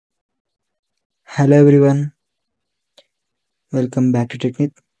Hello everyone, welcome back to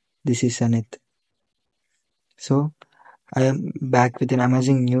Technith. This is Sanith. So I am back with an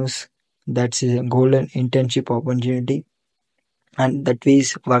amazing news that's a golden internship opportunity and that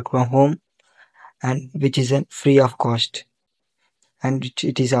is work from home and which is free of cost and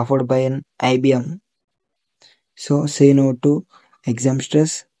it is offered by an IBM. So say no to exam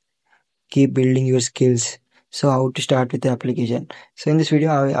stress, keep building your skills. So how to start with the application. So in this video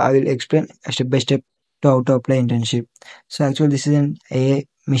I will explain a step by step to how to apply internship. So actually this is an AI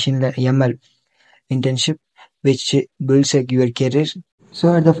machine learning ML internship which builds your career.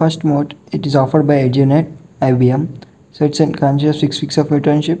 So at the first mode, it is offered by Edunet IBM. So it's a conscious 6 weeks of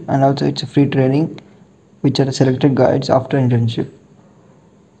internship and also it's a free training which are selected guides after internship.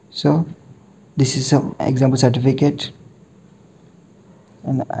 So this is some example certificate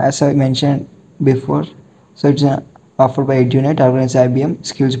and as I mentioned before, so it's offered by Edunet, organized IBM,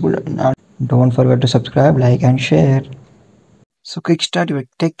 Skills Boot. Don't forget to subscribe, like and share. So kickstart your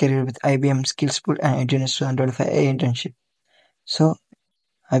tech career with IBM Skills Boot and Edunet 2025 AI internship. So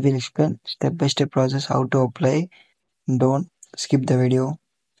I will explain step by step process how to apply. Don't skip the video.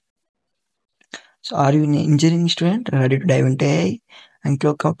 So are you an engineering student ready to dive into AI and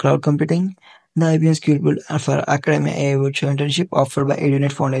cloud computing? The IBM Skill Build for Academy AI Virtual Internship offered by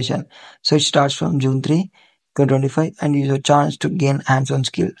Edunet Foundation. So it starts from June 3, 2025 and is a chance to gain hands-on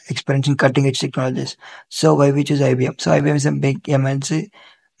skill experience in cutting-edge technologies. So why we choose IBM? So IBM is a big MNC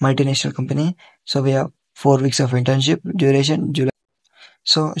multinational company. So we have 4 weeks of internship duration.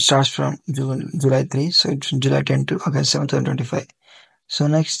 So it starts from July 3, so it's July 10 to August 7, 2025. So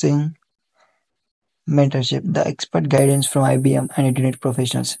next thing, mentorship, the expert guidance from IBM and internet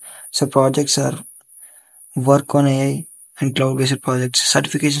professionals. So projects are work on AI and cloud-based projects,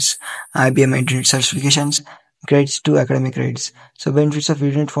 certifications, IBM internet certifications, grades to academic grades. So benefits of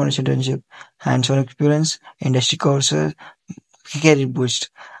internet foundation internship, hands-on experience, industry courses, career boost.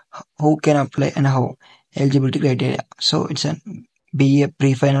 Who can apply and how? Eligibility criteria. So it's a BA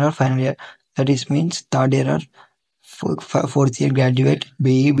pre-final or final year. That is means third year or fourth year graduate,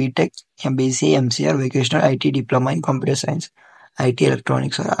 BE, B.Tech, B.Sc, MCR, vocational IT diploma in computer science, IT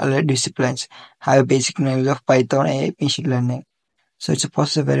electronics or allied disciplines. Have a basic knowledge of Python, AI, machine learning. So it's a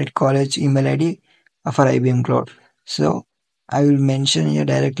process valid college email ID for IBM Cloud. So I will mention a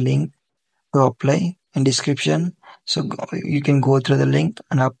direct link to apply in description. So you can go through the link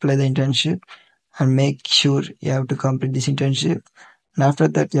and apply the internship and make sure you have to complete this internship. And after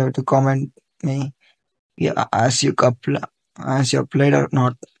that, you have to comment me, yeah, as you applied or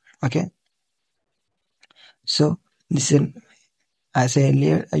not. Okay. So this is as I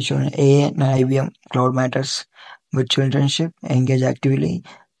earlier I shown A and IBM Cloud Matters virtual internship. Engage actively.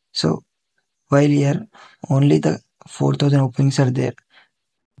 So while here only the 4,000 openings are there.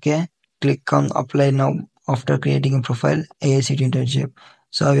 Okay. Click on apply now after creating a profile AICT internship.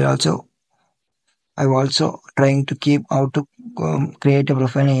 So I'm also trying to keep how to create a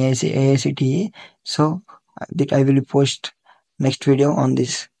profile in AICTE. So that I will post next video on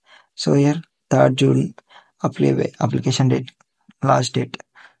this. So here 3rd June application date, last date.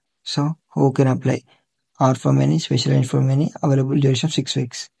 So who can apply? R for many, special and for many, available duration 6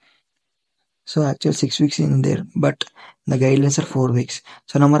 weeks. So actual 6 weeks in there, but the guidelines are 4 weeks.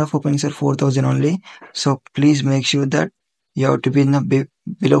 So number of openings are 4,000 only. So please make sure that you have to be in the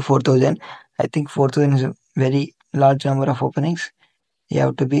below 4,000. I think 4,000 is a very large number of openings. You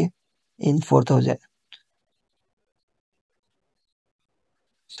have to be in 4,000.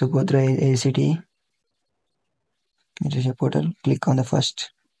 So go through ACT Internship portal. Click on the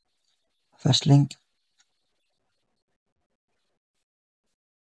first link.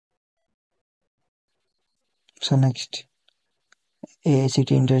 So next ACT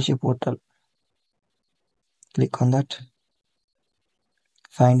Internship portal. Click on that.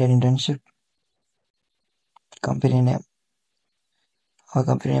 Find an internship. Company name. Our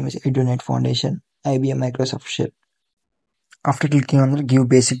company name is Edunet Foundation. IBM Microsoft Shell. After clicking on the give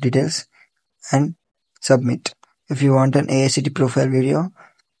basic details and submit. If you want an AICT profile video,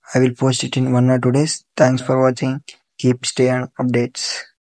 I will post it in 1 or 2 days. Thanks for watching. Keep stay on updates.